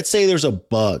 Let's say there's a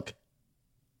bug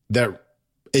that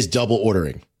is double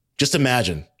ordering. Just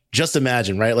imagine,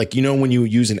 right? Like, when you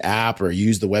use an app or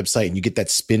use the website and you get that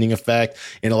spinning effect.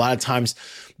 And a lot of times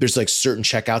there's like certain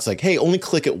checkouts, like, hey, only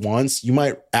click it once. You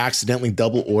might accidentally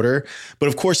double order. But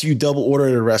of course, if you double order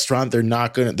at a restaurant, they're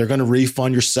going to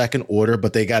refund your second order,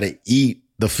 but they got to eat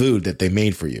the food that they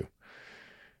made for you.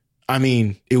 I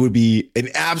mean, it would be an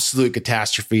absolute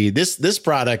catastrophe. This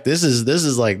product, this is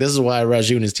why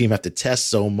Raju and his team have to test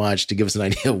so much to give us an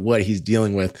idea of what he's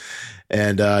dealing with.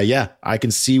 And yeah, I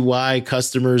can see why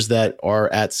customers that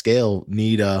are at scale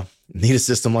need a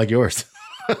system like yours.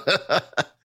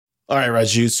 All right,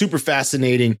 Raju, super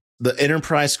fascinating. The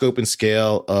enterprise scope and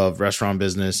scale of restaurant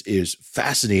business is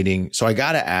fascinating. So I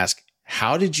got to ask,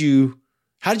 how did you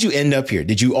end up here?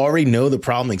 Did you already know the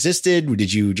problem existed?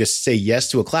 Did you just say yes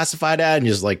to a classified ad and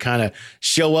just like kind of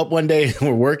show up one day and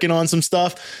we're working on some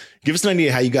stuff? Give us an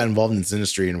idea how you got involved in this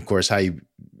industry and of course, how you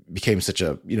became such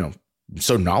a,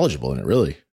 so knowledgeable in it,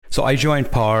 really. So I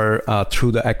joined PAR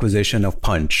through the acquisition of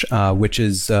Punchh, which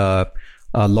is a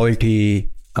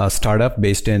loyalty startup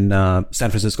based in San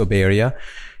Francisco Bay Area.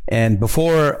 And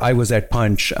before I was at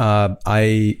Punchh,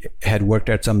 I had worked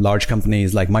at some large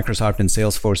companies like Microsoft and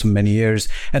Salesforce for many years,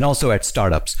 and also at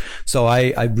startups. So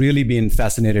I've really been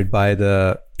fascinated by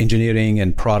the engineering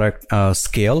and product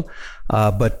scale.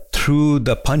 But through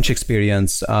the Punchh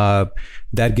experience,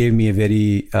 that gave me a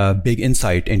very big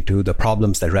insight into the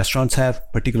problems that restaurants have,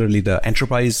 particularly the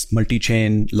enterprise,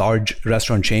 multi-chain, large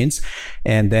restaurant chains.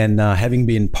 And then having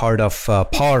been part of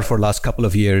PAR for the last couple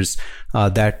of years,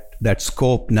 that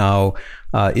scope now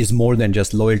is more than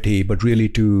just loyalty, but really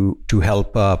to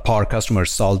help PAR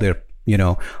customers solve their,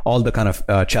 all the kind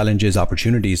of challenges,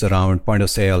 opportunities around point of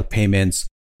sale, payments,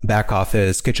 back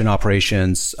office, kitchen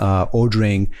operations,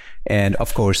 ordering, and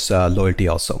of course, loyalty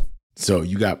also. So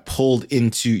you got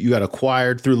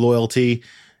acquired through loyalty,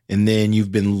 and then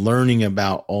you've been learning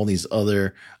about all these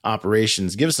other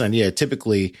operations. Give us an idea.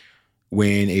 Typically,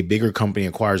 when a bigger company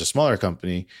acquires a smaller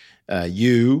company,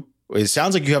 it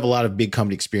sounds like you have a lot of big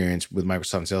company experience with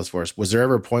Microsoft and Salesforce. Was there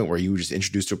ever a point where you were just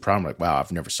introduced to a problem like, wow,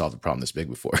 I've never solved a problem this big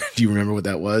before? Do you remember what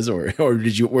that was? Or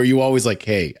were you always like,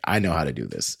 hey, I know how to do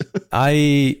this?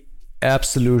 I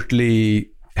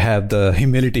absolutely have the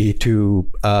humility to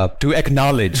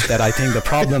acknowledge that I think the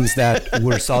problems that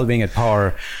we're solving at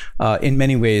PAR, in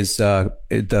many ways,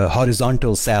 the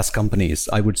horizontal SaaS companies,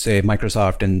 I would say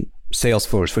Microsoft and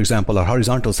Salesforce, for example, are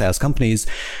horizontal SaaS companies.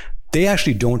 They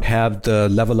actually don't have the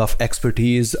level of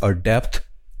expertise or depth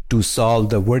to solve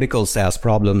the vertical SaaS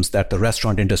problems that the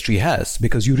restaurant industry has,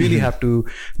 because you really have to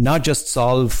not just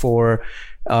solve for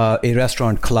a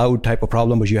restaurant cloud type of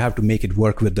problem, but you have to make it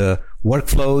work with the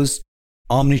workflows,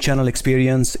 omni-channel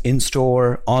experience,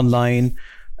 in-store, online,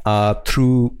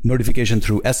 through notification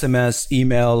through SMS,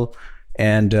 email,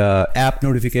 and app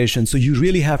notification. So you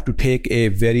really have to take a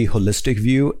very holistic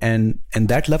view, and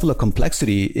that level of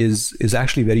complexity is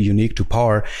actually very unique to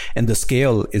PAR, and the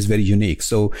scale is very unique.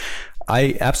 So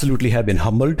I absolutely have been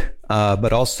humbled,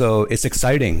 but also it's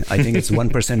exciting. I think it's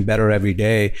 1% better every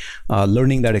day,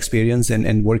 learning that experience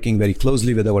and working very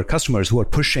closely with our customers who are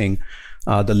pushing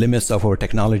the limits of our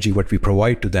technology, what we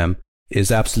provide to them, is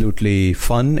absolutely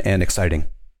fun and exciting.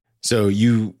 So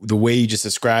the way you just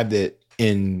described it,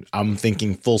 I'm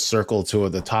thinking full circle to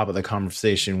the top of the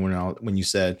conversation when you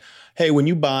said, hey,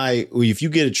 if you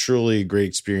get a truly great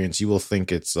experience, you will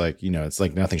think it's like, it's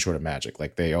like nothing short of magic.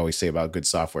 Like they always say about good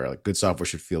software, like good software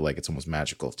should feel like it's almost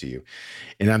magical to you.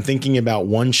 And I'm thinking about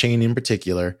one chain in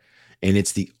particular, and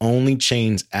it's the only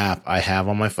chain's app I have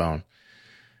on my phone.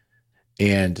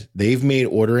 And they've made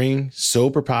ordering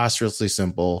so preposterously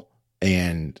simple,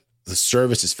 and the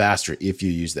service is faster if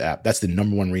you use the app. That's the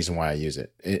number one reason why I use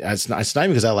it. It's not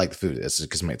even because I like the food. It's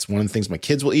because it's one of the things my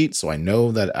kids will eat. So I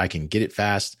know that I can get it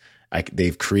fast.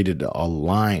 They've created a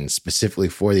line specifically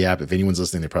for the app. If anyone's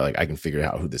listening, they're probably like, I can figure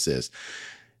out who this is.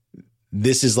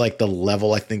 This is like the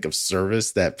level, I think, of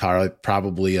service that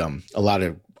probably a lot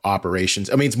of operations.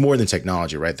 I mean, it's more than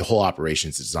technology, right? The whole operation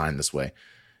is designed this way.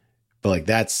 But like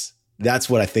that's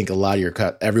what I think a lot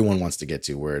of everyone wants to get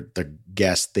to, where the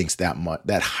guest thinks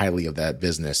that highly of that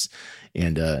business.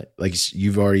 And like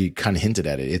you've already kind of hinted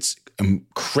at it, it's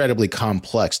incredibly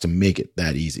complex to make it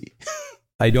that easy.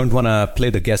 I don't want to play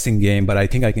the guessing game, but I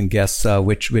think I can guess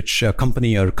which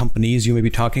company or companies you may be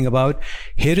talking about.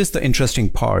 Here is the interesting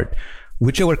part.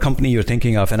 Whichever company you're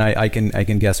thinking of, and I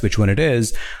can guess which one it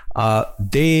is,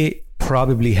 they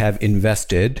probably have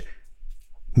invested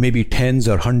maybe tens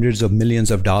or hundreds of millions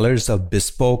of dollars of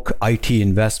bespoke IT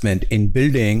investment in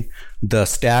building the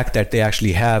stack that they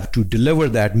actually have to deliver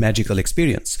that magical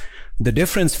experience. The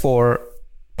difference for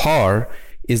PAR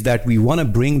is that we want to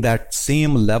bring that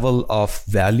same level of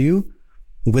value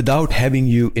without having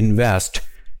you invest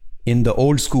in the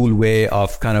old school way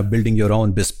of kind of building your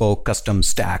own bespoke custom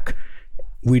stack.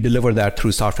 We deliver that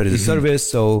through software as a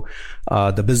service. So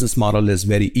the business model is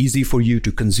very easy for you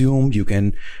to consume. You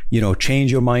can,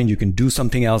 change your mind. You can do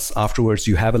something else afterwards.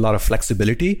 You have a lot of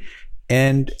flexibility.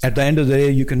 And at the end of the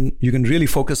day, you can really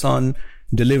focus on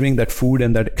delivering that food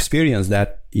and that experience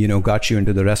that, got you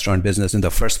into the restaurant business in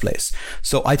the first place.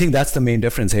 So I think that's the main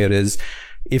difference here is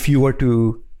if you were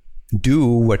to do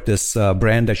what this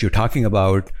brand that you're talking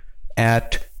about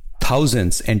at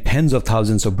thousands and tens of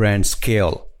thousands of brand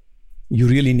scale, you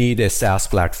really need a SaaS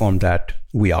platform that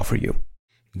we offer you.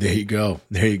 There you go.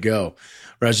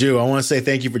 Raju, I want to say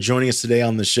thank you for joining us today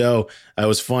on the show. It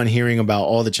was fun hearing about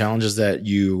all the challenges that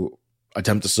you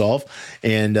attempt to solve.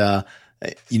 And,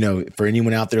 for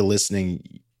anyone out there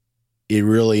listening, it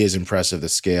really is impressive the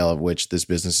scale of which this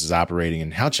business is operating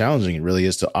and how challenging it really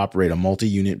is to operate a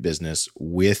multi-unit business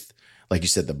with, like you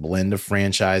said, the blend of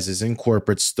franchises in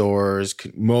corporate stores,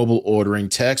 mobile ordering,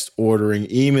 text ordering,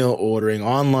 email ordering,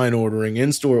 online ordering,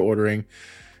 in-store ordering.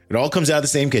 It all comes out of the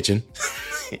same kitchen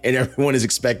and everyone is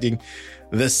expecting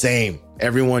the same.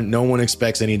 No one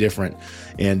expects any different.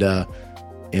 And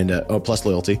plus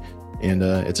loyalty. And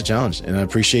it's a challenge. And I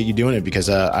appreciate you doing it because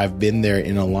I've been there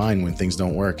in a line when things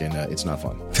don't work and it's not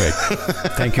fun. Great.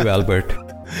 Thank you, Albert.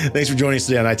 Thanks for joining us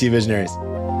today on IT Visionaries.